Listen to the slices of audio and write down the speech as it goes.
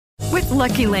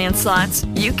Lucky Land Slots,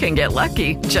 you can get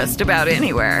lucky just about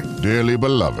anywhere. Dearly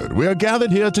beloved, we are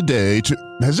gathered here today to...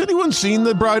 Has anyone seen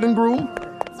the bride and groom?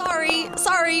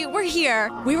 Sorry, we're here.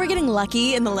 We were getting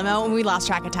lucky in the limo and we lost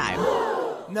track of time.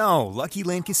 No, Lucky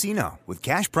Land Casino, with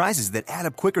cash prizes that add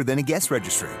up quicker than a guest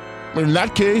registry. In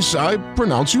that case, I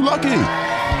pronounce you lucky.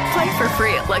 Play for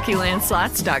free at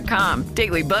LuckyLandSlots.com.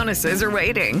 Daily bonuses are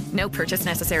waiting. No purchase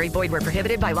necessary. Void where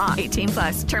prohibited by law.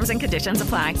 18+. Terms and conditions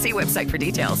apply. See website for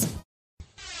details.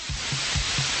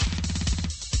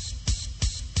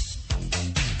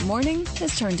 Morning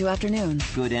has turned to afternoon.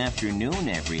 Good afternoon,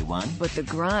 everyone. But the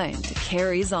grind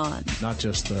carries on. Not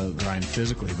just the grind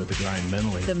physically, but the grind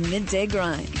mentally. The Midday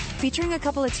Grind, featuring a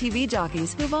couple of TV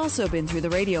jockeys who've also been through the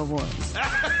radio wars.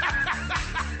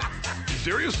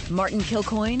 Serious? Martin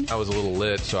Kilcoyne. I was a little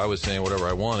lit, so I was saying whatever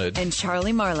I wanted. And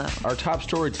Charlie Marlowe. Our top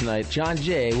story tonight, John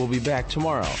Jay will be back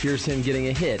tomorrow. Here's him getting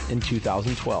a hit in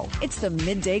 2012. It's the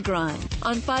Midday Grind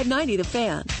on 590 The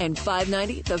Fan and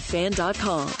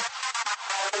 590thefan.com.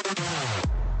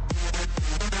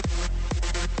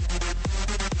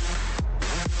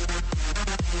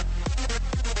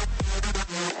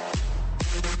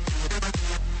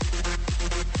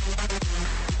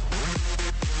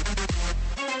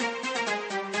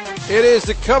 It is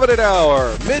the coveted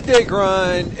hour, Midday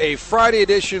Grind, a Friday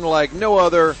edition like no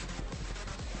other.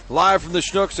 Live from the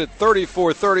Schnucks at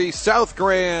 3430 South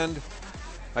Grand.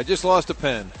 I just lost a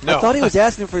pen. No. I thought he was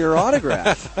asking for your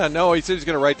autograph. No, he said he's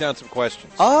going to write down some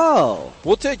questions. Oh.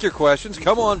 We'll take your questions.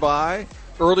 Come on by.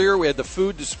 Earlier, we had the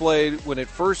food displayed when it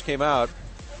first came out,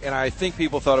 and I think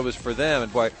people thought it was for them.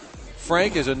 And boy,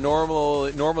 Frank is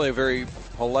normally a very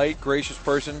polite, gracious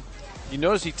person. You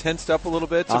notice he tensed up a little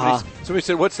bit. Somebody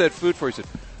said, "What's that food for?" He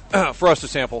said, "For us to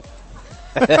sample."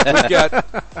 We've got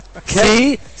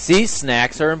See,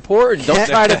 snacks are important. Don't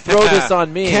try to throw this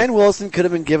on me. Ken Wilson could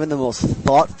have been given the most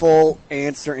thoughtful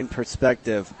answer in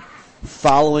perspective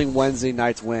following Wednesday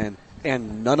night's win,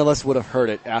 and none of us would have heard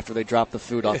it after they dropped the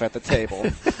food off at the table.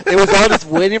 It was all just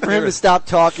waiting for him to stop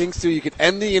talking so you could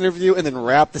end the interview and then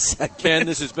wrap the segment. Ken,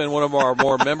 this has been one of our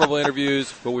more memorable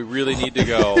interviews, but we really need to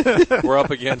go. We're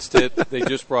up against it. They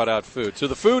just brought out food. So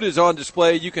the food is on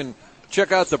display. You can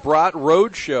check out the Brat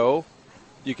Road Show.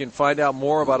 You can find out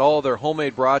more about all their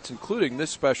homemade brats, including this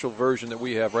special version that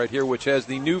we have right here, which has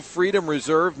the new Freedom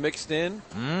Reserve mixed in.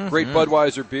 Mm-hmm. Great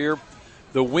Budweiser beer.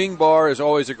 The Wing Bar is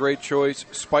always a great choice.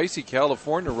 Spicy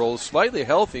California rolls, slightly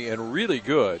healthy and really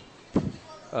good.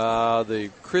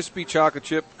 The crispy chocolate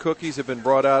chip cookies have been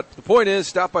brought out. The point is,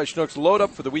 stop by Schnucks, load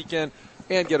up for the weekend,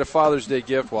 and get a Father's Day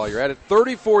gift while you're at it.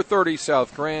 3430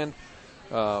 South Grand.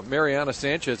 Mariana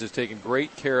Sanchez has taken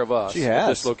great care of us at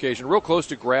this location. Real close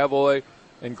to Gravois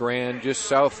and Grand, just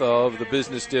south of the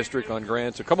business district on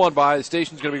Grand. So come on by. The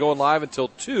station's going to be going live until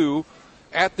 2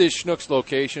 at this Schnucks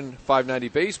location, 590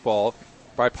 Baseball.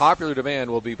 By popular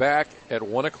demand, we'll be back at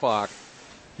 1 o'clock.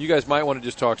 You guys might want to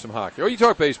just talk some hockey. Or you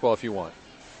talk baseball if you want.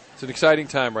 It's an exciting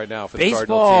time right now for the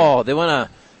Cardinal team. Baseball. They want to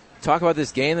talk about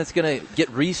this game that's going to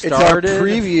get restarted. It's our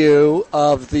preview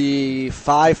of the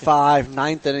 5-5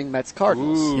 ninth inning Mets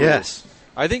Cardinals. Ooh. Yes.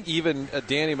 I think even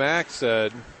Danny Mack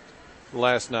said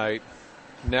last night,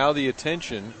 now the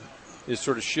attention is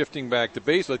sort of shifting back to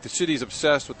baseball. Like the city's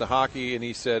obsessed with the hockey, and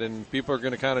he said, and people are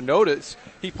going to kind of notice.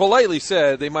 He politely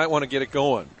said they might want to get it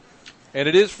going. And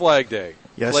it is Flag Day.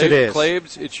 Yes, it is.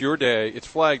 Claves, it's your day. It's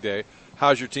Flag Day.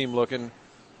 How's your team looking?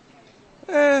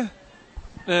 Anyway.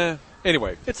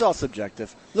 It's all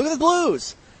subjective. Look at the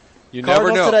Blues. You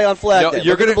Cardinals never know. Today on Flag Day.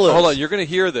 You're going to hold on. You're going to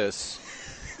hear this.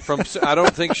 I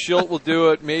don't think Schilt will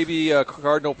do it. Maybe a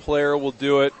Cardinal player will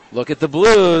do it. Look at the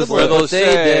Blues. Where they'll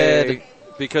say, did.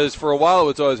 Because for a while it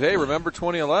was always, hey, remember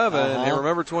 2011? Hey,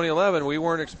 remember 2011? We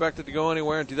weren't expected to go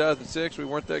anywhere in 2006. We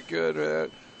weren't that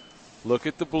good. Look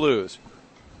at the Blues.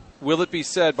 Will it be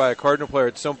said by a Cardinal player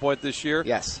at some point this year?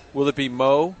 Yes. Will it be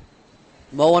Mo?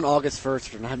 Mo on August 1st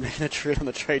for not making a trade on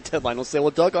the trade deadline. We'll say, well,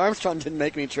 Doug Armstrong didn't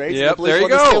make any trades. Yep, the there you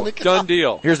go. Done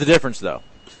deal. Here's the difference, though.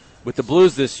 With the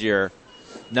Blues this year,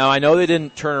 now I know they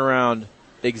didn't turn around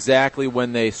exactly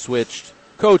when they switched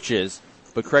coaches,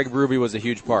 but Craig Berube was a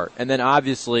huge part. And then,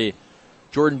 obviously,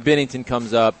 Jordan Binnington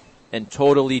comes up and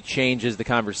totally changes the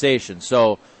conversation.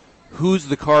 So who's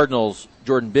the Cardinals'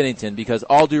 Jordan Binnington? Because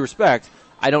all due respect,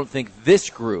 I don't think this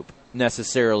group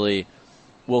necessarily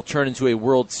will turn into a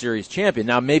World Series champion.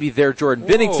 Now, maybe their Jordan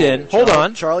Binnington. Hold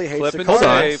on. Charlie hates Clip the and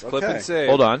Cardinals. save. Clip and save.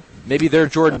 Hold on. Maybe their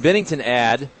Jordan Binnington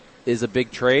ad is a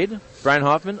big trade. Brian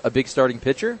Hoffman, a big starting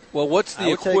pitcher. Well, what's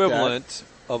the equivalent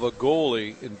of a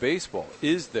goalie in baseball?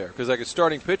 Is there? Because like a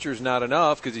starting pitcher is not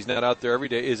enough because he's not out there every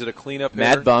day. Is it a cleanup hitter?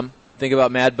 Mad Bum. Think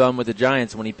about Mad Bum with the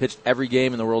Giants when he pitched every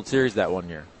game in the World Series that one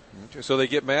year. Okay, so they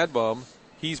get Mad Bum.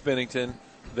 He's Bennington.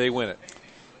 They win it.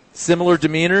 Similar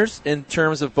demeanors in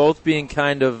terms of both being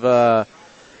kind of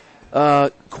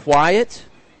quiet,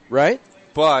 right?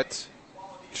 But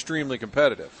extremely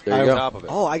competitive. There you on go. top of it.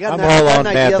 Oh, I got I'm all on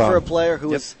an Mad idea Bum. for a player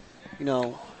who is,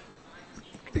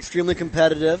 extremely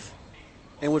competitive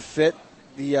and would fit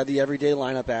the everyday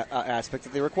lineup aspect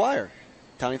that they require.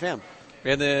 Tommy Pham.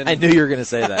 And then I knew you were going to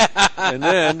say that. and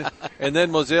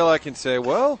then Mozeliak can say,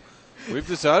 "Well, we've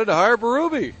decided to hire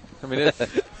Berube." I mean,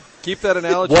 keep that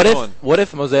analogy going. What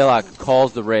if Mozeliak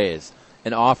calls the Rays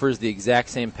and offers the exact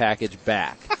same package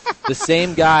back? The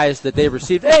same guys that they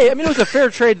received. Hey, I mean, it was a fair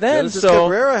trade then. Genesis So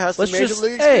Cabrera has some let's major just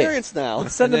league experience now.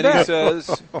 Let's send And him then he back.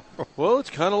 says, "Well,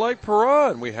 it's kind of like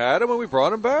Perron. We had him and we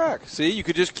brought him back." See, you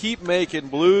could just keep making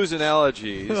Blues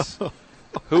analogies.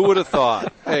 Who would have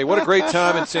thought? Hey, what a great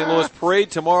time in St. Louis. Parade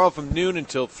tomorrow from noon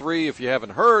until 3. If you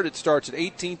haven't heard, it starts at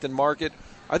 18th and Market.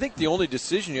 I think the only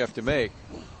decision you have to make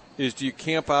is, do you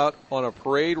camp out on a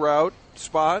parade route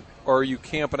spot, or are you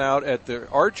camping out at the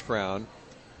Arch Ground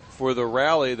for the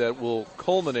rally that will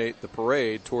culminate the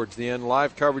parade towards the end?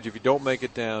 Live coverage if you don't make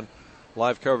it down.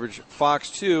 Live coverage, Fox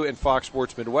 2 and Fox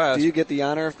Sports Midwest. Do you get the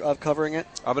honor of covering it?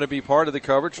 I'm going to be part of the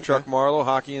coverage. Okay. Chuck Marlowe,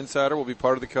 Hockey Insider, will be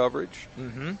part of the coverage.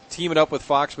 Mm-hmm. Teaming up with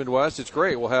Fox Midwest. It's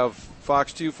great. We'll have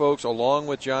Fox 2 folks along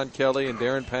with John Kelly and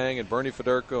Darren Pang and Bernie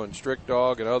Federko and Strick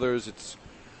Dog and others. It's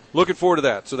looking forward to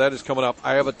that. So that is coming up.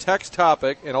 I have a text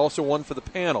topic and also one for the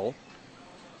panel.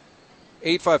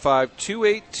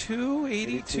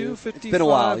 855-282-8255. It's been a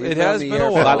while. It has been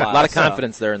a while. A lot of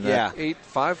confidence there in that.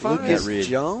 855 Lucas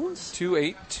Jones?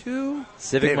 282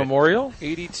 Civic Memorial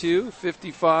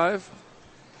 8255.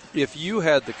 If you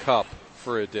had the cup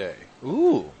for a day,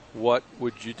 what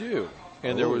would you do?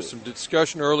 And there was some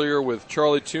discussion earlier with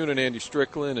Charlie Toon and Andy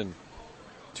Strickland, and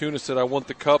Tuna said, "I want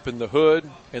the cup in the hood,"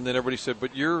 and then everybody said,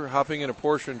 "But you're hopping in a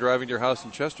Porsche and driving to your house in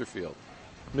Chesterfield.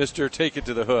 Mr. Take it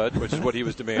to the hood," which is what he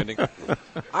was demanding.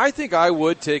 I think I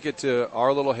would take it to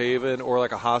our little haven or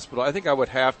like a hospital. I think I would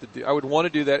have to do. I would want to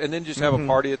do that, and then just have a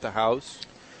party at the house.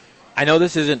 I know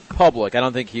this isn't public. I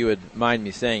don't think he would mind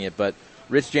me saying it, but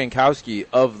Rich Jankowski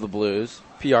of the Blues,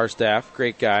 PR staff,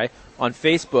 great guy, on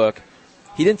Facebook,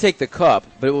 he didn't take the cup,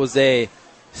 but it was a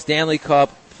Stanley Cup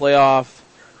playoff,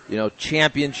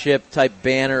 championship type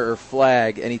banner or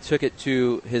flag, and he took it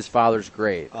to his father's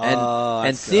grave.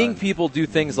 And seeing people do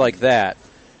things like that,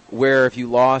 where if you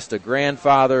lost a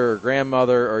grandfather or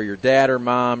grandmother or your dad or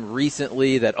mom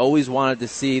recently that always wanted to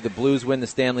see the Blues win the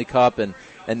Stanley Cup and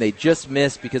they just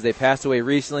missed because they passed away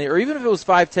recently, or even if it was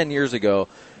 5-10 years ago,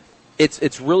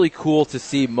 it's really cool to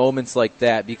see moments like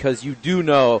that, because you do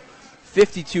know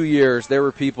 52 years there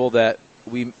were people that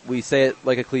we say it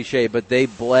like a cliche, but they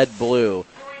bled blue.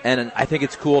 And I think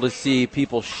it's cool to see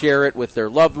people share it with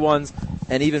their loved ones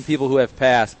and even people who have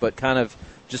passed, but kind of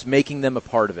just making them a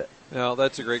part of it. Now,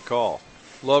 that's a great call.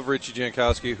 Love Richie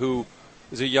Jankowski, who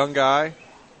is a young guy.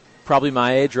 Probably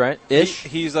my age, right? Ish.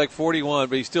 He's like 41,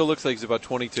 but he still looks like he's about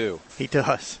 22. He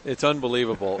does. It's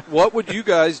unbelievable. What would you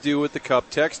guys do with the cup?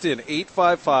 Text in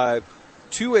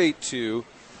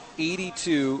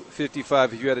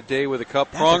 855-282-8255 if you had a day with a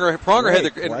cup. Pronger had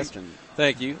the question.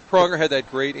 Thank you. Pronger had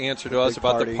that great answer to us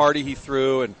about the party he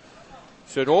threw and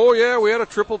said, "Oh yeah, we had a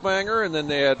triple banger," and then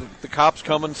they had the cops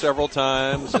coming several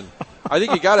times. And I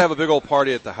think you got to have a big old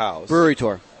party at the house. Brewery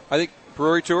tour. I think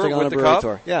brewery tour Take on with a the brewery cup.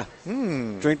 Tour. Yeah.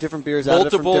 Drink different beers out of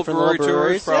Multiple different brewery little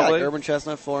breweries. tours, probably. Yeah, like Urban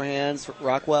Chestnut, Four Hands,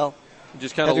 Rockwell.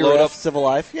 Just kind of Heavy load Riff, up. Civil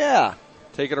Life. Yeah.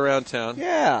 Take it around town.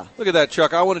 Yeah. Look at that,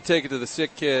 Chuck. I want to take it to the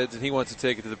sick kids, and he wants to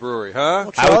take it to the brewery, huh?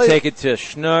 Well, I would take it to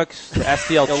Schnucks, to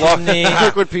STL Chimney,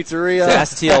 Liquid Pizzeria, to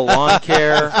STL Lawn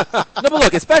Care. No, but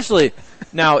look, especially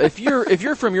now, if you're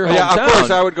from your hometown, yeah, of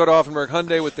course, I would go to Offenburg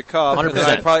Hyundai with the cup, 100%. and then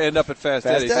I'd probably end up at Fast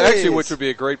Eddie's. Actually, which would be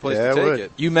a great place to take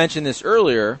it. You mentioned this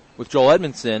earlier with Joel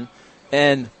Edmondson,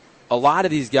 and a lot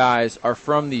of these guys are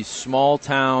from these small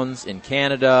towns in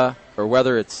Canada, or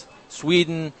whether it's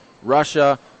Sweden,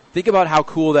 Russia. Think about how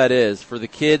cool that is for the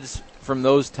kids from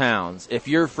those towns. If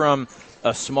you're from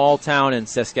a small town in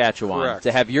Saskatchewan, Correct.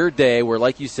 to have your day where,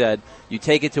 like you said, you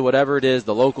take it to whatever it is,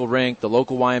 the local rink, the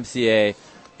local YMCA,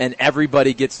 and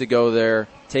everybody gets to go there,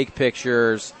 take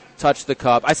pictures, touch the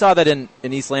cup. I saw that in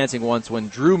East Lansing once when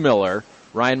Drew Miller,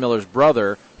 Ryan Miller's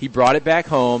brother, he brought it back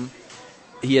home.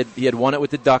 He had won it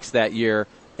with the Ducks that year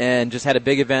and just had a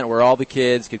big event where all the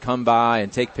kids could come by and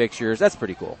take pictures. That's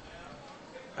pretty cool.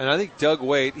 And I think Doug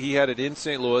Waite, he had it in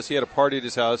St. Louis. He had a party at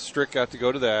his house. Strick got to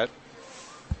go to that.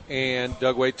 And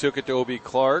Doug Waite took it to O.B.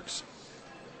 Clark's.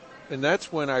 and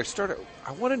that's when I started.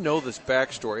 I want to know this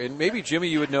backstory, and maybe Jimmy,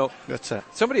 you would know. What's that?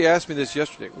 Somebody asked me this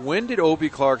yesterday. When did Obie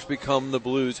Clark's become the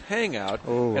Blues hangout?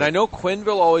 Oh. And I know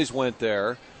Quenneville always went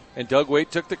there, and Doug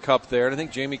Waite took the cup there, and I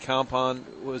think Jamie Compon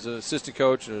was an assistant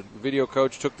coach, a video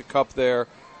coach, took the cup there.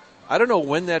 I don't know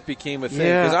when that became a thing,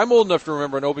 because I'm old enough to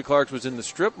remember when Obie Clark's was in the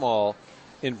strip mall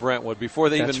in Brentwood before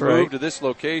they even moved to this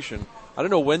location. I don't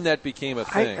know when that became a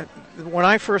thing. When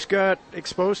I first got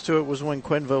exposed to it was when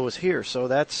Quenneville was here, so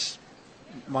that's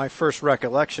my first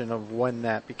recollection of when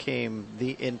that became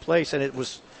the in place. And it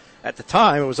was, at the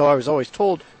time, I was always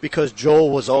told because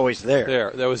Joel was always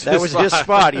there. That was his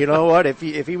spot. You know what? If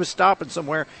he was stopping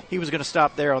somewhere, he was going to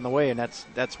stop there on the way, and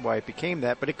that's why it became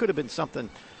that. But it could have been something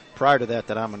prior to that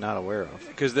I'm not aware of.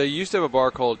 Because they used to have a bar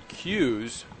called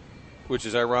Q's, which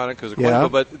is ironic because of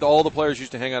Quenneville, but all the players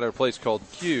used to hang out at a place called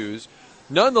Q's.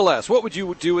 Nonetheless, what would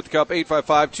you do with the cup?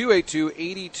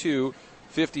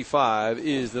 855-282-8255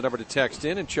 is the number to text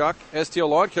in. And Chuck, STL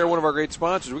Lawn Care, one of our great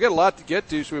sponsors. We got a lot to get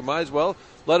to, so we might as well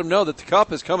let them know that the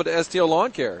cup is coming to STL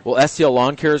Lawn Care. Well, STL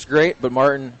Lawn Care is great, but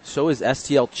Martin, so is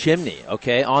STL Chimney,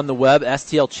 okay? On the web,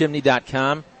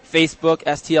 stlchimney.com, Facebook,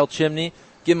 STL Chimney.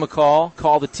 Give them a call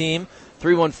the team,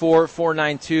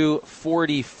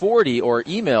 314-492-4040, or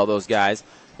email those guys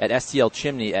at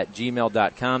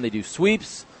stlchimney@gmail.com. They do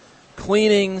sweeps,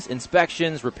 cleanings,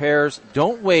 inspections, repairs.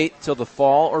 Don't wait till the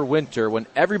fall or winter when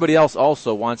everybody else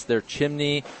also wants their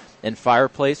chimney and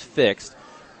fireplace fixed,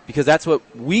 because that's what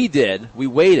we did. We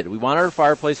waited. We wanted our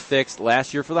fireplace fixed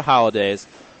last year for the holidays,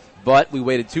 but we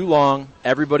waited too long.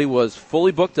 Everybody was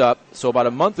fully booked up, so about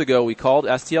a month ago we called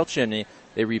STL Chimney.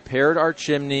 They repaired our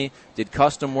chimney, did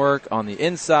custom work on the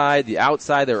inside, the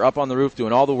outside. They were up on the roof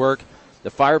doing all the work. The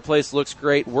fireplace looks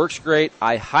great, works great.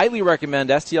 I highly recommend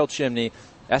STL Chimney,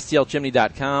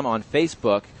 stlchimney.com on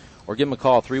Facebook, or give them a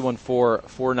call,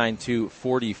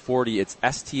 314-492-4040. It's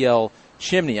STL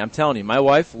Chimney. I'm telling you, my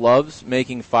wife loves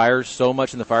making fires so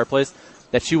much in the fireplace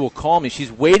that she will call me.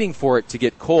 She's waiting for it to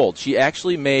get cold. She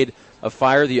actually made a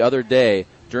fire the other day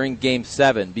during Game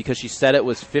 7 because she said it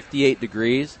was 58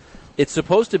 degrees. It's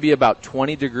supposed to be about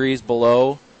 20 degrees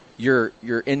below your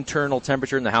internal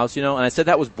temperature in the house, you know, and I said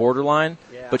that was borderline,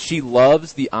 but she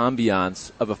loves the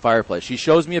ambiance of a fireplace. She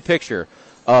shows me a picture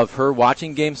of her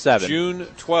watching Game 7. June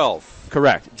 12th.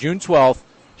 Correct. June 12th.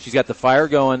 She's got the fire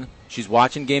going. She's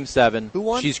watching Game 7. Who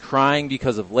won? She's crying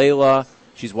because of Layla.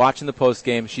 She's watching the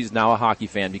postgame. She's now a hockey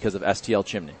fan because of STL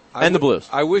Chimney and the Blues.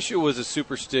 I wish it was a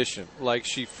superstition. Like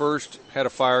she first had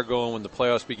a fire going when the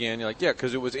playoffs began. You're like, yeah,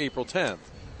 because it was April 10th.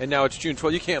 And now it's June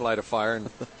 12th. You can't light a fire,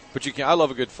 but you can. I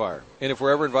love a good fire. And if we're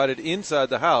ever invited inside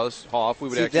the house, Hoff, we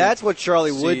would actually. That's what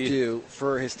Charlie would do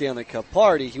for his Stanley Cup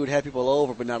party. He would have people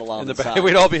over, but not allow them inside.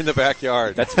 We'd all be in the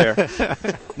backyard. That's fair.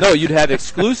 No, you'd have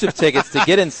exclusive tickets to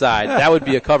get inside. That would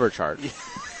be a cover charge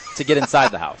to get inside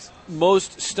the house.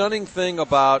 Most stunning thing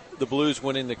about the Blues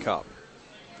winning the Cup.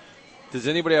 Does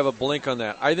anybody have a blink on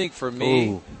that? I think for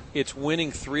me, it's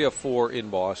winning 3 of 4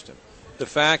 in Boston. The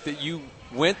fact that you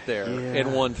went there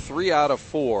and won 3 out of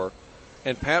 4.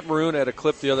 And Pat Maroon had a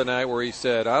clip the other night where he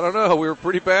said, I don't know, we were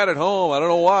pretty bad at home. I don't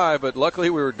know why, but luckily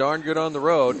we were darn good on the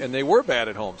road. And they were bad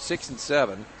at home,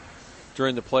 6-7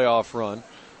 during the playoff run.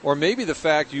 Or maybe the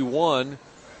fact you won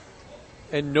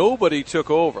and nobody took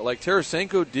over. Like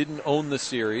Tarasenko didn't own the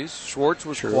series. Schwartz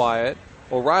was quiet.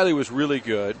 O'Reilly was really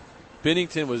good.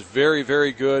 Binnington was very,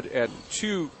 very good at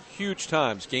 2 huge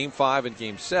times, Game 5 and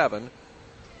Game 7.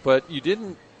 But you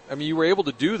didn't – I mean, you were able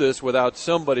to do this without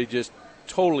somebody just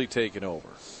totally taking over.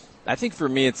 I think for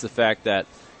me it's the fact that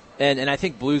 – and I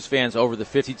think Blues fans over the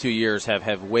 52 years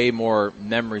have way more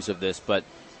memories of this, but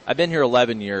I've been here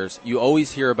 11 years. You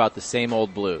always hear about the same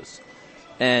old Blues.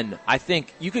 And I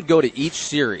think you could go to each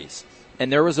series,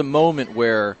 and there was a moment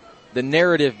where the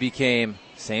narrative became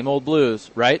same old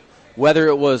Blues, right? Whether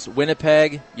it was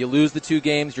Winnipeg, you lose the 2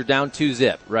 games, you're down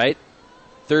 2-0, right?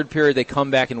 Third period, they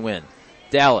come back and win.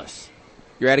 Dallas,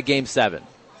 you're at a Game 7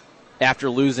 after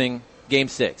losing Game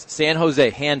 6. San Jose,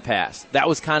 hand pass. That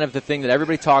was kind of the thing that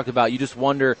everybody talked about. You just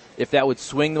wonder if that would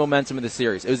swing the momentum of the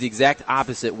series. It was the exact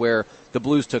opposite where the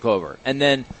Blues took over. And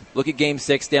then look at Game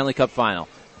 6, Stanley Cup Final.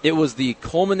 It was the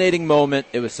culminating moment.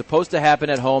 It was supposed to happen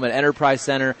at home at Enterprise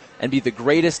Center and be the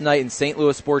greatest night in St.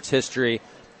 Louis sports history,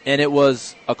 and it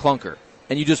was a clunker.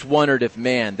 And you just wondered if,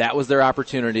 man, that was their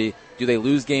opportunity. Do they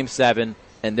lose Game 7?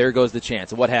 And there goes the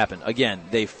chance. And what happened? Again,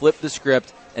 they flipped the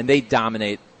script, and they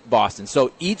dominate Boston.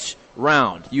 So each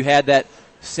round, you had that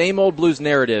same old Blues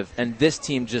narrative, and this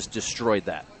team just destroyed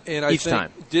that each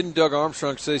time. Didn't Doug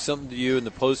Armstrong say something to you in the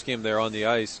postgame there on the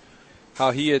ice,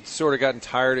 how he had sort of gotten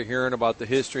tired of hearing about the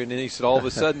history, and then he said all of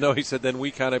a sudden, no, he said then we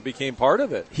kind of became part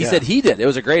of it. He said he did. It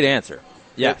was a great answer.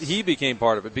 Yes. that he became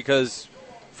part of it because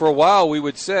for a while we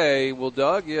would say, well,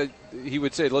 Doug, he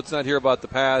would say, let's not hear about the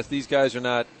past. These guys are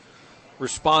not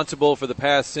responsible for the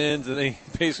past sins. And then he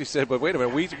basically said, but wait a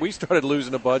minute, we started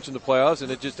losing a bunch in the playoffs,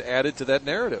 and it just added to that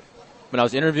narrative. When I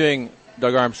was interviewing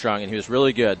Doug Armstrong, and he was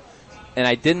really good, and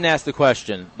I didn't ask the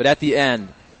question, but at the end,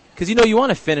 because, you want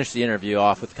to finish the interview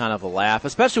off with kind of a laugh,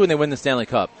 especially when they win the Stanley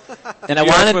Cup. And I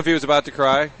asked him if he was about to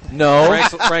cry? No.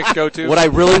 Frank's go-to? What I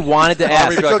really wanted to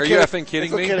ask. Like, are you effing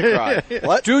kidding me? Okay to cry.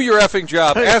 What? Do your effing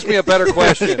job. Ask me a better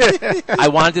question. I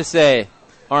wanted to say,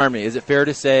 Army, is it fair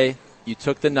to say you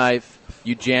took the knife,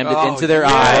 you jammed it into their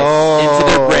eye, into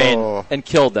their brain, and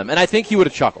killed them? And I think he would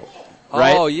have chuckled.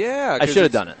 Right? Oh, yeah. I should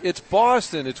have done it. It's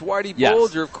Boston. It's Whitey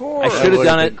Bulger, of course. I should have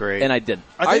done it, and I didn't.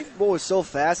 I think what was so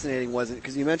fascinating was,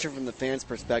 because you mentioned from the fans'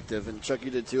 perspective, and Chuck,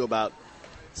 you did too, about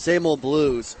same old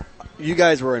Blues. You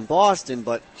guys were in Boston,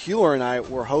 but Hewler and I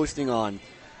were hosting on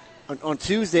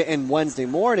Tuesday and Wednesday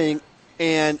morning,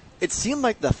 and it seemed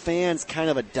like the fans kind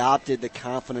of adopted the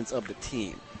confidence of the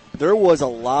team. There was a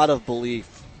lot of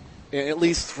belief, at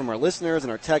least from our listeners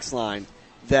and our text line,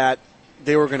 that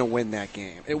they were going to win that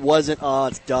game. It wasn't,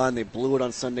 it's done. They blew it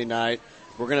on Sunday night.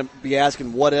 We're going to be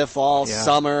asking what if all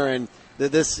summer, and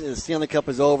this Stanley Cup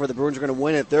is over. The Bruins are going to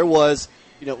win it. There was,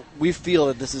 we feel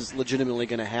that this is legitimately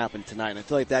going to happen tonight. And I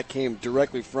feel like that came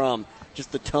directly from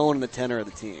just the tone and the tenor of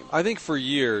the team. I think for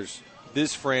years,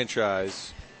 this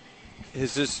franchise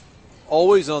is just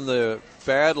always on the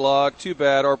bad luck, too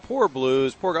bad, or poor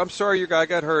Blues, I'm sorry your guy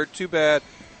got hurt, too bad.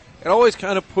 It always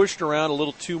kind of pushed around a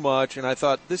little too much, and I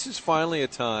thought this is finally a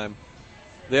time.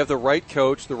 They have the right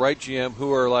coach, the right GM,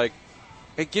 who are like,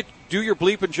 hey, do your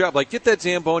bleeping job. Like, get that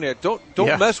Zamboni out.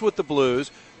 Don't mess with the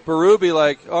Blues. Berube,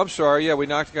 like, oh, I'm sorry, yeah, we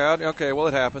knocked the guy out. Okay, well,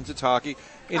 it happens. It's hockey.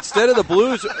 Instead of the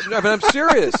Blues, I'm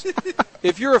serious.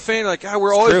 If you're a fan, like,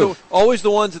 we're always the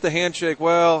ones at the handshake.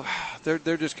 Well,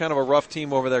 they're just kind of a rough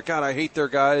team over there. God, I hate their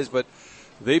guys, but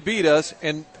they beat us.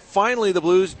 And finally, the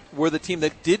Blues were the team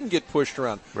that didn't get pushed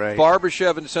around. Right.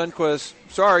 Barbashev and Sundqvist,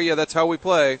 sorry, yeah, that's how we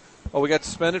play. Oh, we got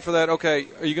suspended for that? Okay,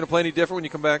 are you going to play any different when you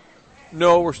come back?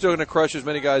 No, we're still going to crush as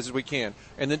many guys as we can.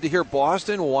 And then to hear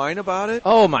Boston whine about it.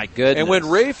 Oh, my goodness. And when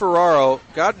Ray Ferraro,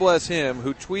 God bless him,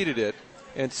 who tweeted it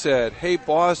and said, hey,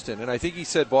 Boston, and I think he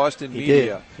said Boston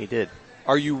media. He did.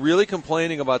 Are you really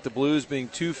complaining about the Blues being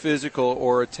too physical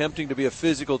or attempting to be a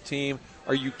physical team?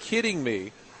 Are you kidding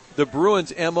me? The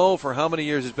Bruins' MO for how many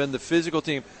years has been the physical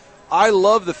team. I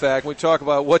love the fact, when we talk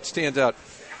about what stands out,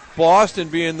 Boston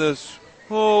being this,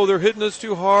 they're hitting us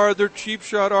too hard, they're cheap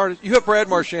shot artists. You have Brad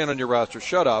Marchand on your roster.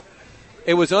 Shut up.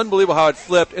 It was unbelievable how it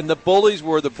flipped, and the bullies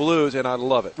were the Blues, and I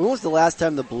love it. When was the last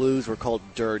time the Blues were called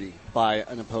dirty by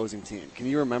an opposing team? Can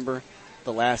you remember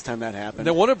the last time that happened?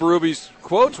 Now, one of Berube's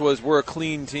quotes was, we're a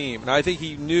clean team. And I think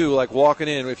he knew, like walking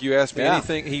in, if you asked me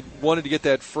anything, he wanted to get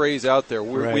that phrase out there.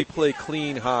 We play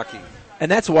clean hockey. And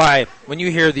that's why when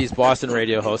you hear these Boston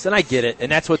radio hosts, and I get it,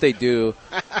 and that's what they do,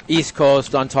 East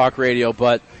Coast on talk radio,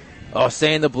 but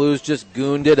saying the Blues just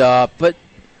gooned it up. But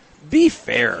be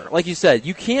fair. Like you said,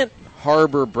 you can't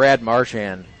harbor Brad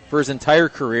Marchand for his entire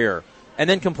career and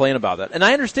then complain about that. And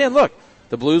I understand, look,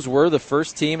 the Blues were the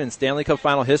first team in Stanley Cup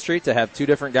final history to have two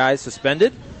different guys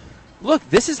suspended. Look,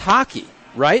 this is hockey,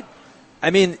 right?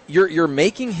 I mean, you're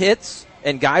making hits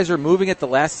and guys are moving at the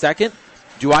last second.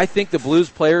 Do I think the Blues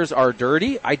players are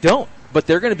dirty? I don't. But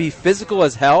they're going to be physical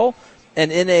as hell.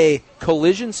 And in a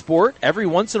collision sport, every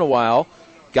once in a while,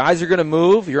 guys are going to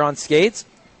move. You're on skates,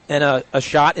 and a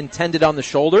shot intended on the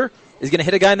shoulder is going to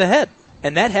hit a guy in the head.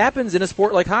 And that happens in a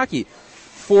sport like hockey.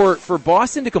 For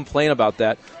Boston to complain about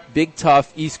that, big,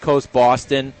 tough, East Coast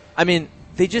Boston, I mean,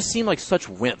 they just seem like such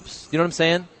wimps. You know what I'm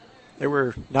saying? They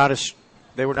were not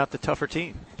the tougher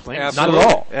team. Not at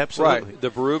all. Absolutely. Right. The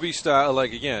Berube style,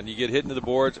 like, again, you get hit into the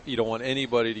boards. You don't want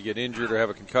anybody to get injured or have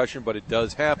a concussion, but it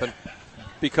does happen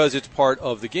because it's part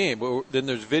of the game. But then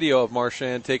there's video of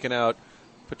Marchand taking out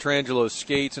Petrangelo's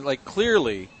skates and, like,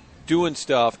 clearly doing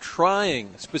stuff,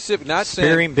 trying specific, not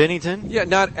spearing Binnington. Yeah,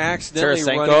 not accidentally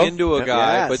Tarasenko. running into a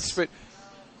guy, Yes. but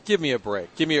give me a break.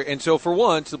 And so for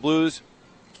once, the Blues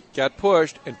got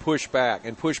pushed and pushed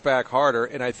back harder.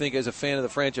 And I think as a fan of the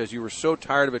franchise, you were so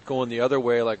tired of it going the other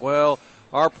way, like, well,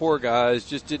 our poor guys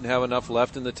just didn't have enough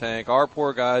left in the tank. Our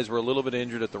poor guys were a little bit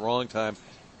injured at the wrong time.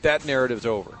 That narrative's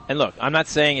over. And look, I'm not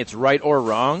saying it's right or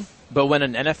wrong, but when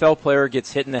an NFL player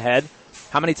gets hit in the head,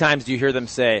 how many times do you hear them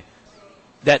say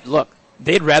that, look,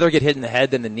 they'd rather get hit in the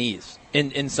head than the knees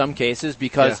in some cases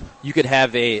because you could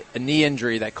have a knee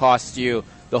injury that costs you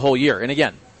the whole year. And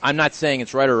again, I'm not saying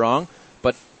it's right or wrong,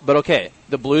 but okay,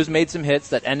 the Blues made some hits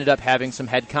that ended up having some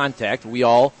head contact. We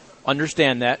all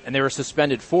understand that, and they were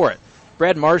suspended for it.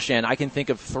 Brad Marchand, I can think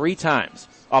of 3 times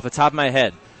off the top of my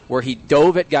head where he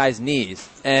dove at guys' knees.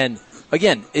 And,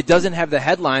 again, it doesn't have the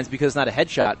headlines because it's not a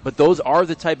headshot, but those are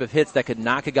the type of hits that could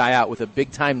knock a guy out with a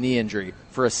big-time knee injury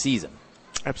for a season.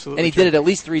 Absolutely. And he did it at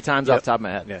least 3 times off the top of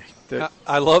my head. Yeah.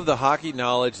 I love the hockey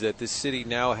knowledge that this city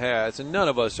now has, and none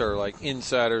of us are like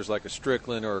insiders like a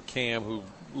Strickland or a Cam who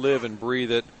live and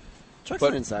breathe it.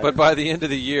 But by the end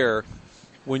of the year,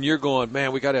 when you're going,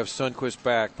 man, we got to have Sundquist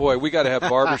back. Boy, we got to have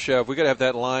Barbashev. We got to have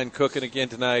that line cooking again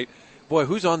tonight. Boy,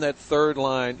 who's on that third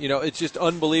line? You know, it's just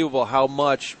unbelievable how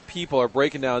much people are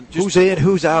breaking down. Who's in,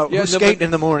 who's out, who's skating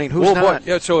in the morning, who's not.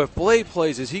 Yeah, so if Blade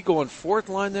plays, is he going fourth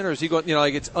line then, or is he going,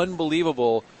 like it's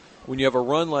unbelievable when you have a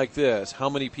run like this, how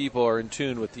many people are in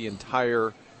tune with the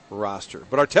entire roster.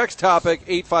 But our text topic,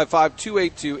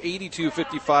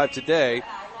 855-282-8255 today,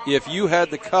 if you had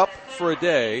the cup for a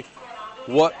day,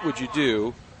 what would you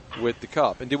do with the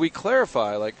cup? And did we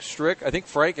clarify, like Strick, I think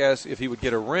Frank asked if he would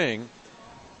get a ring.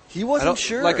 He wasn't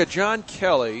sure. Like a John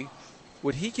Kelly,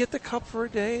 would he get the cup for a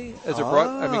day as a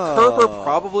I mean, Kerber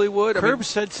probably would. Kerb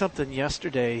said something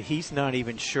yesterday. He's not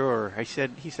even sure.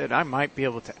 He said I might be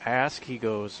able to ask. He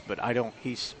goes, but I don't.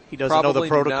 He doesn't know the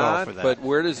protocol for that. But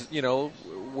where does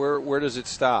where does it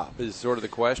stop? Is sort of the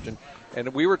question.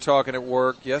 And we were talking at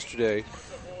work yesterday.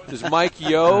 Does Mike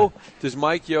Yeo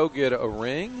get a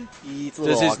ring?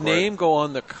 Does his name go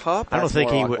on the cup? I don't think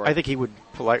he would. I think he would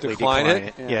politely decline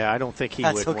it. Yeah, I don't think he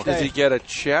would. Okay. Does he get a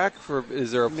check for?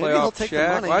 Is there a Maybe playoff he'll take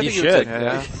check? the money. Well, I He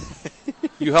think should.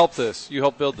 You helped this. You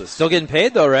helped build this. Still getting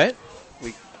paid, though, right?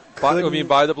 By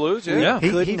the Blues? Yeah.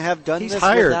 He couldn't have done he's this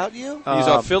hired. without you? He's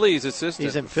on Philly's assistant.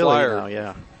 He's in Philly Flyer. now,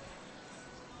 yeah.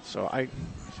 So A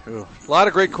lot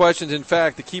of great questions. In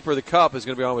fact, the keeper of the cup is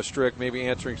going to be on with Strick, maybe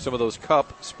answering some of those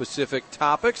cup-specific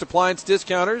topics. Appliance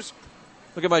discounters.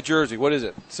 Look at my jersey. What is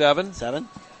it? 7? 7?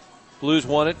 Blues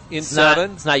won it in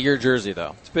 7. It's not your jersey,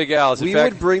 though. It's Big Al's. We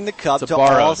would bring the cup it's a to all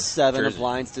borrowed 7 jersey.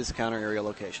 appliance discounter area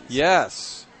locations.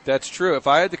 Yes, that's true. If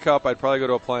I had the cup, I'd probably go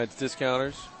to Appliance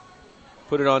Discounters,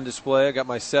 put it on display. I got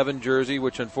my 7 jersey,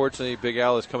 which unfortunately Big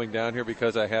Al is coming down here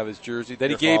because I have his jersey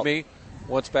that he gave me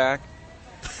once back.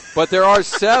 But there are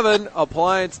 7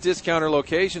 appliance discounter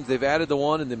locations. They've added the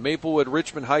one in the Maplewood,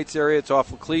 Richmond Heights area. It's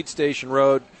off Laclede Station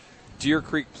Road, Deer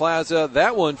Creek Plaza.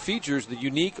 That one features the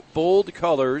unique bold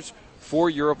colors for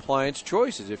your appliance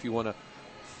choices. If you want to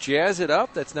jazz it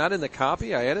up, that's not in the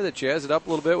copy. I added it, jazz it up a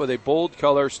little bit with a bold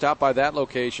color. Stop by that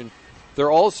location.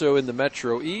 They're also in the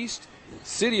Metro East,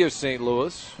 City of St.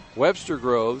 Louis, Webster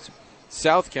Groves,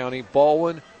 South County,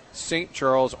 Baldwin, St.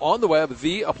 Charles. On the web,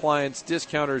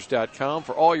 theappliancediscounters.com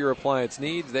for all your appliance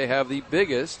needs. They have the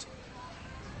biggest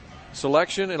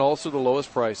selection and also the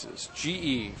lowest prices.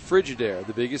 GE, Frigidaire,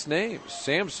 the biggest names.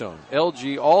 Samsung,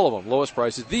 LG, all of them, lowest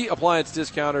prices.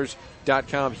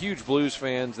 Theappliancediscounters.com. Huge Blues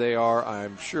fans they are,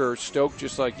 I'm sure. Stoked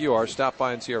just like you are. Stop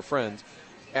by and see our friends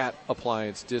at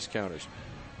Appliance Discounters.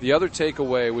 The other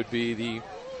takeaway would be the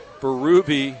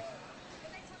Berube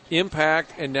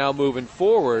impact and now moving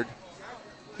forward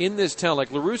in this town. Like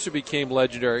LaRussa became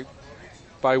legendary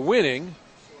by winning,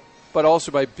 but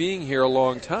also by being here a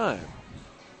long time.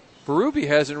 Berube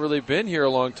hasn't really been here a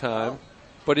long time,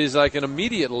 but is like an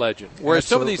immediate legend. Whereas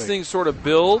some of these things sort of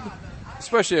build,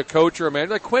 especially a coach or a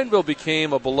manager. Like Quenneville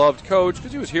became a beloved coach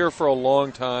because he was here for a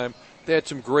long time. They had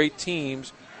some great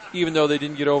teams, even though they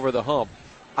didn't get over the hump.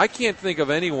 I can't think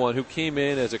of anyone who came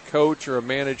in as a coach or a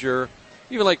manager,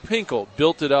 even like Pinkel,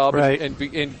 built it up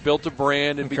and built a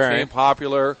brand and became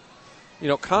popular. You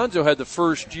know, Konzo had the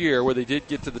first year where they did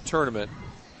get to the tournament,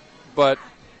 but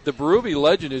the Berube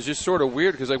legend is just sort of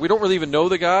weird because we don't really even know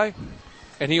the guy,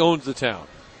 and he owns the town.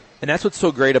 And that's what's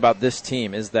so great about this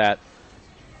team is that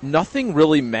nothing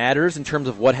really matters in terms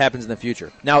of what happens in the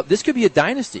future. Now, this could be a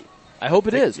dynasty. I hope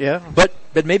it is. Yeah. But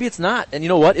maybe it's not. And you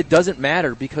know what? It doesn't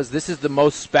matter because this is the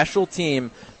most special team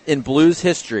in Blues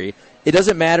history. It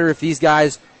doesn't matter if these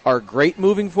guys are great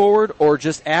moving forward or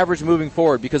just average moving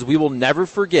forward because we will never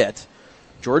forget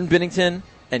Jordan Binnington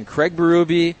and Craig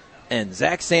Berube and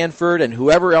Zach Sanford and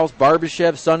whoever else,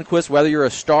 Barbashev, Sundquist, whether you're a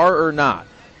star or not.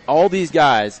 All these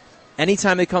guys,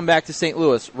 anytime they come back to St.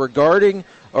 Louis,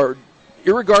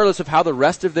 irregardless of how the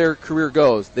rest of their career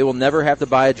goes, they will never have to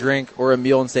buy a drink or a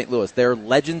meal in St. Louis. They're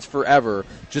legends forever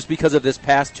just because of this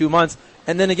past 2 months.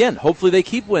 And then again, hopefully they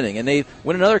keep winning and they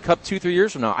win another cup 2-3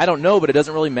 years from now. I don't know, but it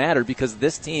doesn't really matter because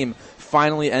this team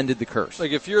finally ended the curse.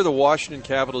 Like if you're the Washington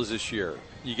Capitals this year,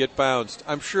 you get bounced.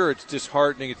 I'm sure it's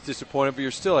disheartening, it's disappointing, but you're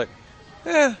still like,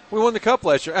 we won the cup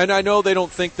last year. And I know they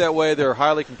don't think that way. They're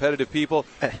highly competitive people.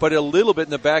 But a little bit in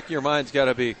the back of your mind's got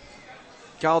to be,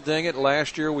 God dang it,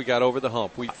 last year we got over the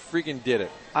hump. We freaking did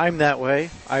it. I'm that way.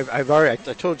 I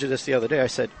told you this the other day. I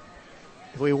said,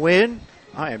 If we win,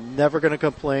 I am never going to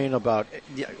complain about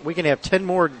it. We can have 10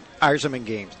 more Iserman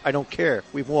games. I don't care.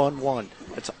 We've won one.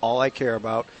 That's all I care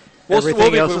about. We'll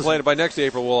be else complaining. By next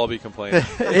April, we'll all be complaining.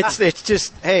 it's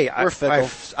just, hey,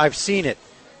 I've seen it.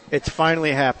 It's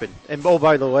finally happened. And, oh,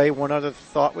 by the way, one other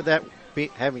thought with that,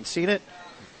 having seen it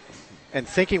and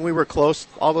thinking we were close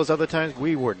all those other times,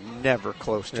 we were never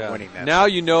close to winning that. Now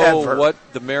you know ever. what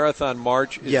the Marathon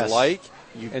March is like.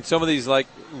 And some of these like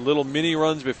little mini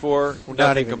runs before,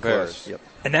 nothing compares. Yep.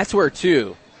 And that's where,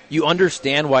 too, you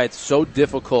understand why it's so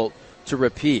difficult to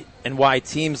repeat and why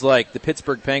teams like the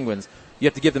Pittsburgh Penguins, you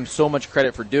have to give them so much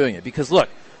credit for doing it. Because, look,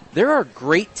 there are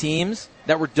great teams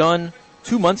that were done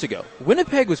 2 months ago.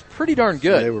 Winnipeg was pretty darn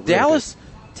good. They were Dallas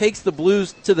takes the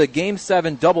Blues to the Game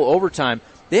 7 double overtime.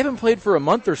 They haven't played for a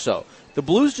month or so. The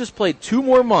Blues just played 2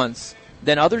 more months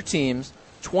than other teams,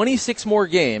 26 more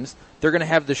games. They're going to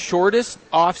have the shortest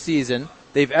offseason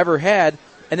they've ever had.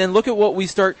 And then look at what we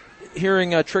start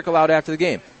hearing trickle out after the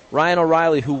game. Ryan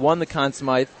O'Reilly, who won the Conn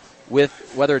Smythe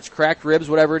with whether it's cracked ribs,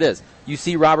 whatever it is. You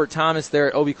see Robert Thomas there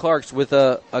at Obi Clark's with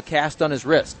a cast on his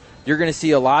wrist. You're going to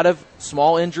see a lot of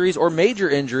small injuries or major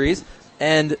injuries,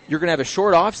 and you're going to have a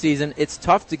short offseason. It's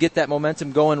tough to get that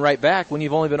momentum going right back when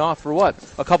you've only been off for,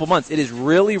 a couple months. It is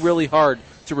really, really hard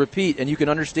to repeat, and you can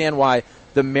understand why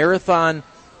the Marathon,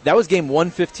 that was game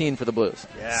 115 for the Blues.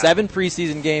 Yeah. 7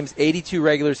 preseason games, 82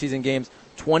 regular season games,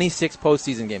 26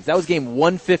 postseason games. That was game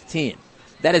 115.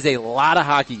 That is a lot of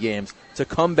hockey games to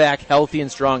come back healthy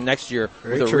and strong next year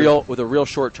with a real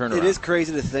short turnaround. It is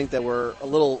crazy to think that we're a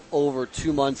little over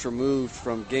 2 months removed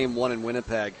from Game 1 in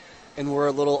Winnipeg, and we're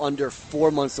a little under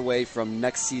 4 months away from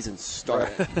next season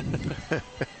starting.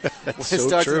 It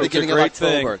starts at the beginning of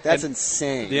October. That's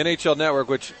insane. The NHL Network,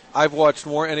 which I've watched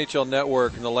more NHL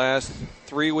Network in the last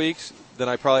 3 weeks than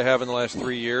I probably have in the last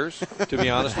 3 years, to be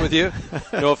honest with you.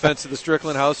 No offense to the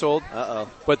Strickland household.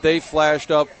 But they flashed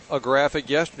up a graphic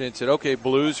yesterday and said, okay,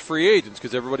 Blues free agents,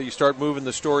 because everybody, you start moving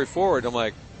the story forward. I'm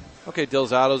like, okay,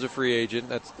 Delzato's a free agent.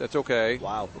 That's okay.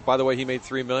 Wow. By the way, he made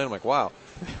 $3 million. I'm like, wow.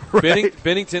 Right.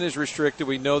 Bennington is restricted.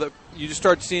 We know that. You just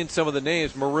start seeing some of the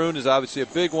names. Maroon is obviously a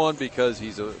big one because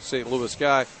he's a St. Louis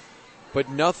guy. But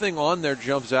nothing on there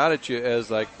jumps out at you as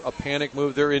like a panic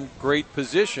move. They're in great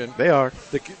position. They are.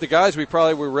 The guys we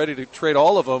probably were ready to trade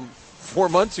all of them 4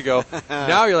 months ago.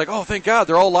 Now you're like, oh, thank God,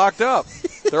 they're all locked up.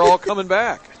 They're all coming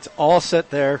back. It's all set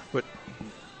there. But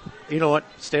you know what?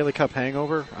 Stanley Cup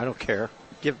hangover? I don't care.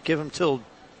 Give them till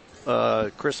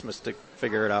Christmas to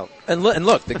figure it out. And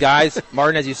look, the guys,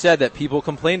 Martin, as you said, that people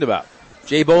complained about.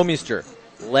 Jay Bouwmeester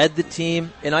led the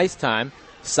team in ice time,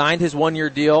 signed his 1-year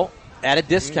deal at a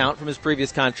discount from his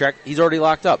previous contract. He's already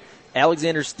locked up.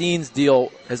 Alexander Steen's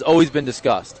deal has always been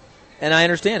discussed. And I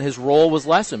understand his role was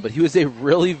lessened, but he was a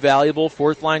really valuable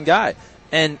fourth-line guy.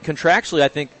 And contractually, I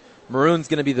think Maroon's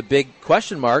going to be the big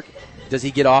question mark. Does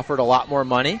he get offered a lot more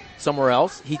money somewhere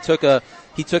else? He took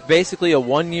basically a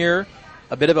 1-year,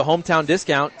 a bit of a hometown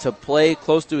discount to play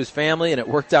close to his family, and it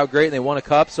worked out great, and they won a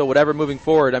cup. So whatever moving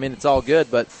forward, I mean, it's all good.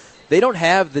 But they don't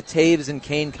have the Taves and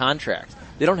Kane contracts.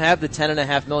 They don't have the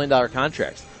 $10.5 million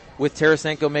contracts. With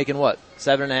Tarasenko making, what,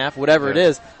 7.5, whatever it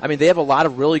is. I mean, they have a lot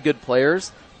of really good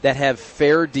players that have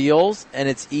fair deals, and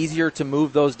it's easier to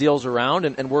move those deals around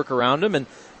and work around them. And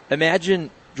imagine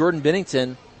Jordan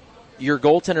Binnington, your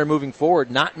goaltender moving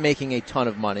forward, not making a ton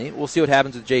of money. We'll see what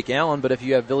happens with Jake Allen, but if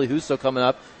you have Ville Husso coming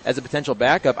up as a potential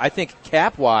backup, I think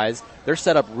cap-wise, they're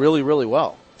set up really, really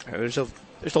well. There's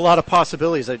a lot of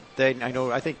possibilities. I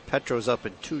think Petro's up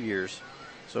in 2 years,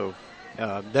 so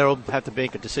they'll have to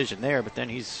make a decision there, but then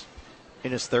he's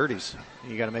in his 30s.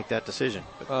 You got to make that decision.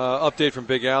 Update from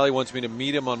Big Alley. Wants me to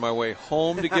meet him on my way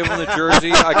home to give him the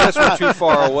jersey. I guess we're too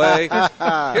far away.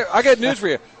 Here, I got news for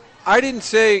you. I didn't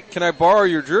say, can I borrow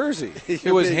your jersey?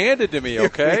 It was handed to me,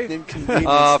 okay?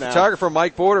 Photographer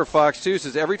Mike Border, Fox 2,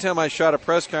 says, every time I shot a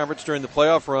press conference during the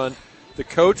playoff run, the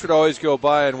coach would always go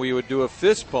by and we would do a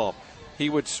fist bump. He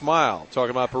would smile,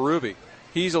 talking about Berube.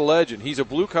 He's a legend. He's a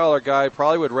blue-collar guy.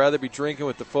 Probably would rather be drinking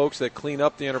with the folks that clean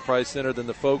up the Enterprise Center than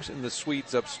the folks in the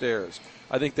suites upstairs.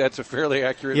 I think that's a fairly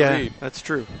accurate read. Yeah, that's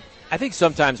true. I think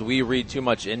sometimes we read too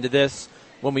much into this.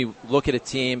 When we look at a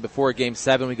team before Game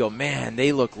 7, we go, man,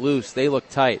 they look loose, they look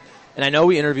tight. And I know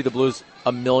we interviewed the Blues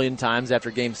a million times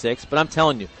after Game 6, but I'm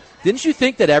telling you, didn't you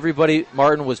think that everybody,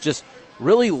 Martin, was just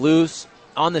really loose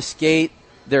on the skate?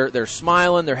 They're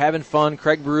smiling, they're having fun.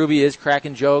 Craig Berube is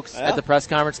cracking jokes at the press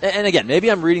conference. And again,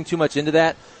 maybe I'm reading too much into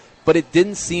that, but it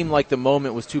didn't seem like the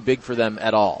moment was too big for them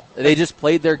at all. They just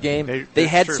played their game. They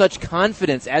had such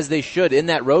confidence, as they should, in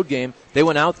that road game. They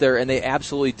went out there and they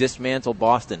absolutely dismantled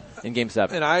Boston in Game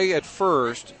 7. And I, at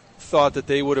first, thought that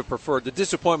they would have preferred the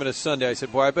disappointment of Sunday. I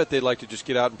said, boy, I bet they'd like to just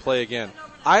get out and play again.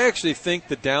 I actually think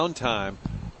the downtime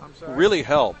really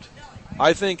helped.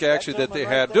 I think actually that they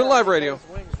had doing live radio.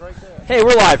 Hey,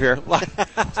 we're live here.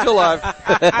 Still live.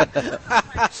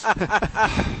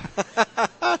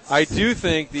 I do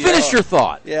think the finish your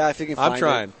thought. Yeah, I think I'm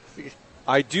trying.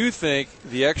 I do think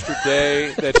the extra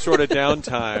day, that sort of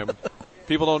downtime.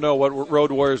 People don't know what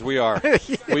road warriors we are.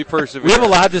 We persevere. We have a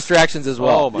lot of distractions as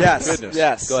well. Oh my goodness!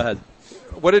 Yes. Go ahead.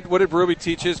 What did Ruby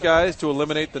teach his guys to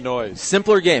eliminate the noise?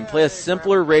 Simpler game. Play a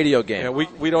simpler radio game. Yeah,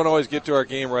 we don't always get to our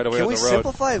game right away Can on the road. we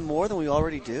simplify it more than we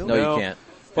already do? No, you can't.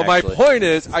 But actually. my point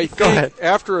is, I think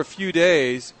after a few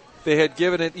days, they had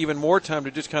given it even more time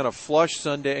to just kind of flush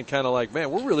Sunday and kind of like,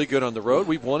 man, we're really good on the road.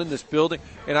 We've won in this building.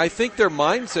 And I think their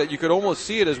mindset, you could almost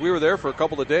see it as we were there for a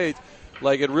couple of days,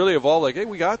 like it really evolved like, hey,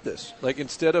 we got this. Like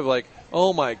instead of like,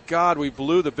 oh, my God, we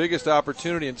blew the biggest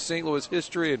opportunity in St. Louis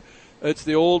history and it's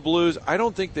the old Blues. I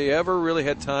don't think they ever really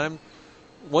had time.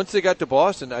 Once they got to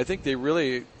Boston, I think they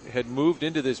really had moved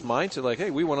into this mindset like, hey,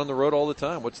 we went on the road all the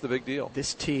time. What's the big deal?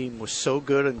 This team was so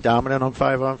good and dominant on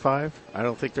 5-on-5. I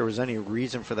don't think there was any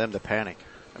reason for them to panic.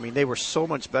 I mean, they were so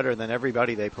much better than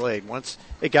everybody they played. Once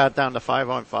it got down to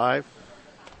 5-on-5,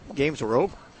 games were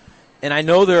over. And I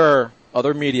know there are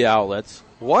other media outlets,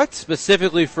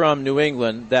 specifically from New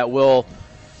England, that will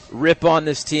rip on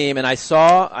this team. And I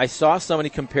saw somebody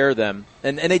compare them,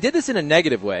 and they did this in a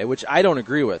negative way, which I don't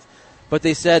agree with. But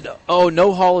they said, oh,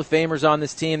 no Hall of Famers on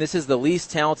this team. This is the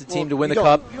least talented team to win the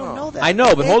Cup. You don't know that. I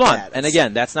know, but hold on. That. And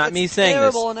again, that's not me saying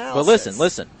this. Analysis. But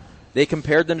listen. They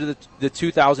compared them to the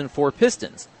 2004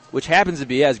 Pistons, which happens to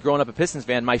be, as growing up a Pistons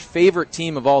fan, my favorite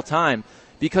team of all time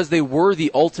because they were the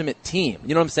ultimate team.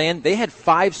 You know what I'm saying? They had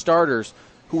 5 starters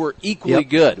who were equally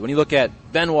good. When you look at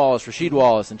Ben Wallace, Rasheed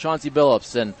Wallace, and Chauncey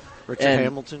Billups, and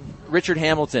Richard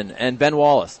Hamilton, and Ben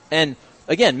Wallace. And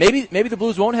again, maybe the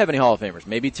Blues won't have any Hall of Famers.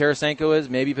 Maybe Tarasenko is,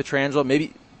 maybe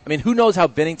Pietrangelo, who knows how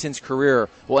Binnington's career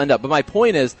will end up. But my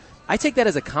point is, I take that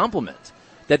as a compliment,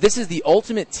 that this is the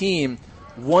ultimate team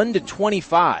 1 to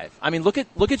 25. I mean, look at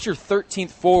your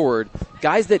 13th forward,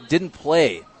 guys that didn't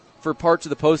play for parts of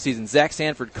the postseason. Zach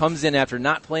Sanford comes in after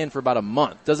not playing for about a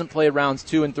month, doesn't play rounds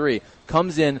 2 and 3,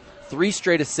 comes in, 3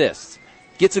 straight assists,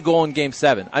 gets a goal in Game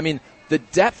 7. I mean, the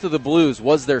depth of the Blues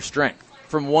was their strength.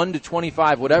 From 1 to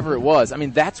 25, whatever it was. I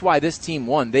mean, that's why this team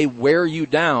won. They wear you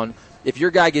down. If your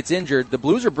guy gets injured, the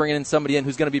Blues are bringing in somebody in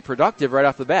who's going to be productive right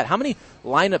off the bat. How many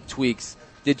lineup tweaks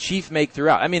did Chief make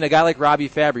throughout? I mean, a guy like Robbie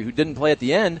Fabry, who didn't play at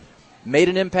the end, made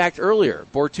an impact earlier.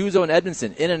 Bortuzzo and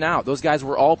Edmondson, in and out. Those guys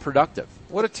were all productive.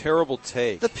 What a terrible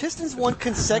take. The Pistons won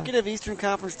consecutive Eastern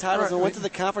Conference titles and went to the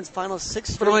conference finals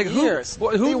 6 straight like, years.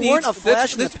 Who they weren't a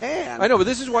flash in the pan. I know, but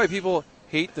this is why people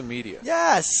hate the media.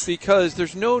 Yes. Because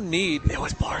there's no need. It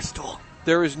was Barstool.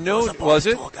 There is no. Was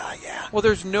it? Guy, yeah. Well,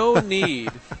 there's no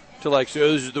need to say,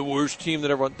 oh, this is the worst team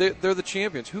that ever won. They're the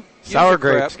champions. Who sour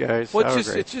grapes, guys? Well,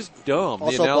 it's just dumb.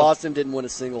 Also, Boston didn't win a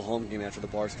single home game after the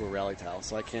Barstool rally towel,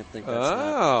 so I can't think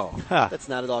that's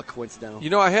not at all coincidental.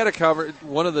 You know, I had a cover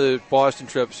one of the Boston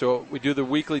trips. So we do the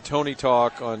weekly Tony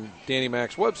Talk on Danny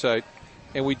Mac's website,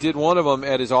 and we did one of them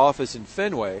at his office in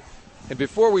Fenway. And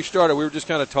before we started, we were just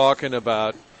kind of talking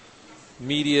about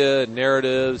media and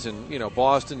narratives and,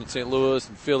 Boston and St. Louis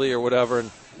and Philly or whatever. And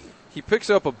he picks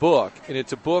up a book, and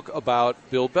it's a book about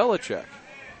Bill Belichick.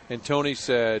 And Tony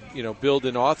said, Bill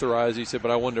didn't authorize it. He said,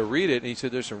 but I wanted to read it. And he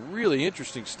said, there's some really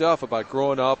interesting stuff about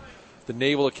growing up, the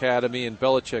Naval Academy and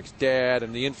Belichick's dad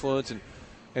and the influence.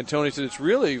 And Tony said, it's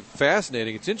really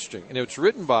fascinating. It's interesting. And it's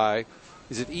written by,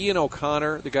 is it Ian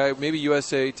O'Connor, the guy, maybe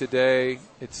USA Today?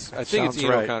 I think it's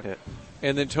Ian O'Connor. Yeah.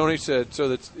 And then Tony said,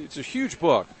 it's a huge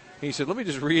book. And he said, let me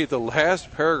just read the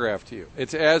last paragraph to you.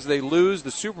 It's as they lose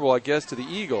the Super Bowl, I guess, to the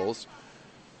Eagles.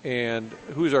 And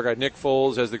who's our guy? Nick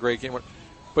Foles has the great game.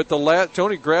 But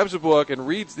Tony grabs a book and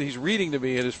reads. He's reading to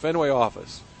me in his Fenway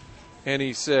office. And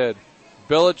he said,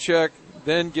 Belichick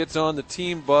then gets on the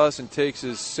team bus and takes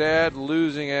his sad,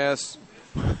 losing ass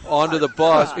onto the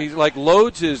bus. He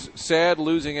loads his sad,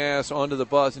 losing ass onto the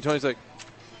bus. And Tony's like,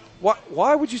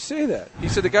 why would you say that? He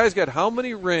said the guy's got how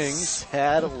many rings?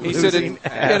 Sad he said,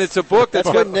 and it's a book that's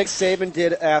what Nick Saban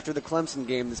did after the Clemson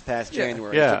game this past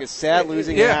January. Yeah. He took his sad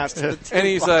losing ass to the team and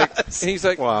he's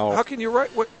like, wow. How can you write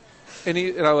what? And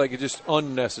I'm like, it's just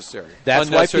unnecessary. That's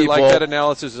unnecessary. why people that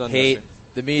analysis is unnecessary.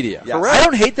 Hate the media. Yes. I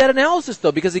don't hate that analysis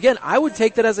though, because again, I would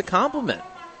take that as a compliment.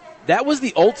 That was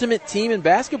the ultimate team in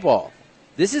basketball.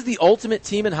 This is the ultimate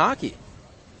team in hockey.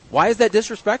 Why is that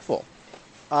disrespectful?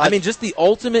 I mean, just the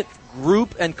ultimate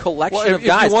group and collection of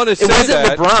guys. If you want to say it wasn't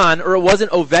that, LeBron or it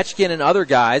wasn't Ovechkin and other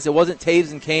guys. It wasn't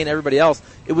Taves and Kane, everybody else.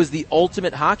 It was the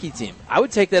ultimate hockey team. I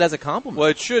would take that as a compliment. Well,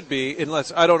 it should be,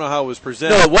 unless I don't know how it was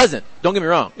presented. No, it wasn't. Don't get me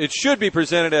wrong. It should be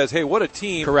presented as, hey, what a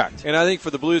team. Correct. And I think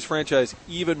for the Blues franchise,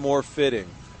 even more fitting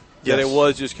that it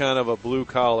was just kind of a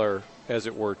blue-collar, as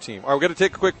it were, team. All right, we're going to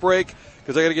take a quick break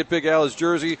because I got to get Big Al's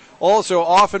jersey. Also,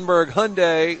 Offenburg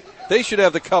Hyundai, they should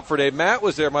have the cup for today. Matt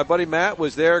was there. My buddy Matt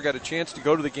was there. Got a chance to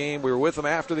go to the game. We were with him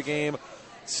after the game.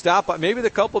 Stop by. Maybe the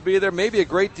cup will be there. Maybe a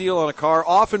great deal on a car.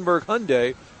 Offenburg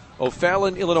Hyundai,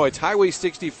 O'Fallon, Illinois. It's Highway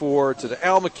 64. It's an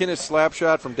Al McInnes slap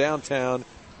shot from downtown.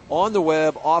 On the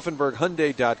web,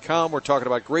 OffenburgHyundai.com. We're talking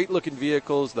about great-looking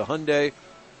vehicles. The Hyundai,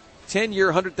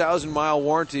 10-year, 100,000-mile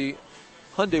warranty.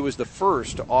 Hyundai was the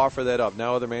first to offer that up.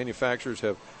 Now other manufacturers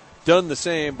have done the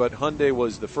same, but Hyundai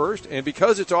was the first. And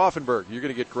because it's Offenburg, you're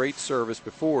going to get great service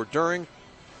before, during,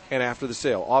 and after the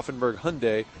sale.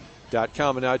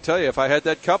 OffenburgHyundai.com. And I tell you, if I had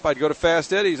that cup, I'd go to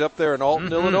Fast Eddie's up there in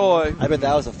Alton, Illinois. I bet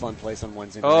that was a fun place on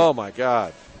Wednesday night. Oh, my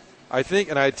God. I think,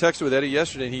 and I had texted with Eddie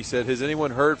yesterday, and he said, has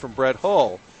anyone heard from Brett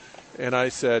Hull? And I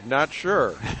said, not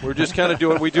sure. We're just kind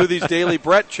of we do these daily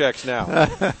Brett checks now.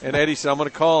 And Eddie said, I'm going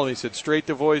to call him. He said, straight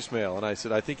to voicemail. And I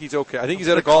said, I think he's okay. I think he's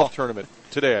at a golf tournament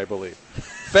today, I believe.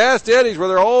 Fast Eddie's, where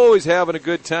they're always having a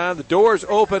good time. The doors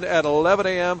open at 11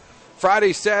 a.m.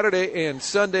 Friday, Saturday, and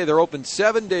Sunday. They're open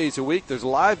 7 days a week. There's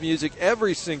live music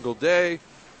every single day.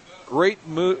 Great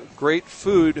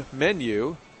food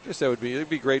menu. I guess it'd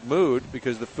be great mood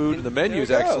because the food and the menu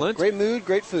is excellent. Great mood,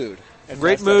 great food. And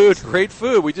great mood, great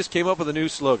food. We just came up with a new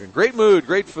slogan. Great mood,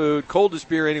 great food, coldest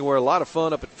beer anywhere. A lot of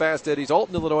fun up at Fast Eddie's,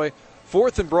 Alton, Illinois,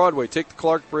 4th and Broadway. Take the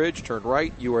Clark Bridge, turn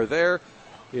right. You are there.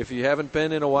 If you haven't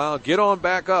been in a while, get on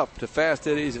back up to Fast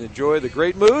Eddie's and enjoy the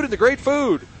great mood and the great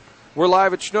food. We're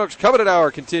live at Schnucks. Covenant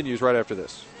Hour continues right after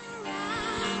this.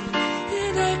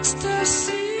 In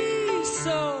ecstasy,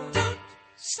 so don't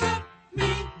stop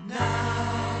me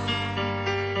now.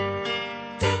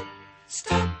 Don't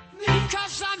stop me,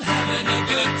 'cause I'm having a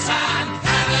good time,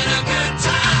 having a good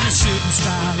time. I'm a shooting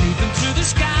star leaping through the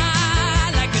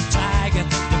sky like a tiger,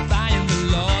 defying the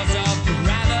laws of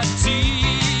gravity.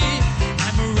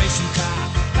 I'm a racing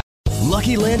car.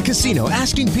 Lucky Land Casino,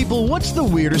 asking people, what's the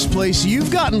weirdest place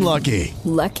you've gotten lucky?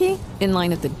 Lucky? In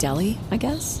line at the deli, I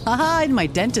guess? Aha, in my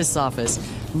dentist's office.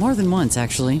 More than once,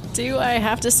 actually. Do I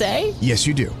have to say? Yes,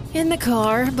 you do. In the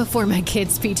car before my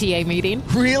kids' PTA meeting.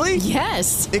 Really?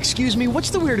 Yes. Excuse me,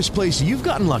 what's the weirdest place you've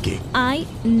gotten lucky? I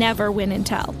never win and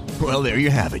tell. Well, there you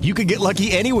have it. You can get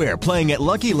lucky anywhere, playing at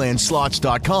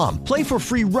LuckyLandSlots.com. Play for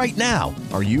free right now.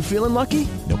 Are you feeling lucky?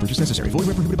 No purchase necessary. Void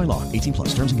where prohibited by law.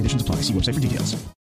 18+. Terms and conditions apply. See website for details.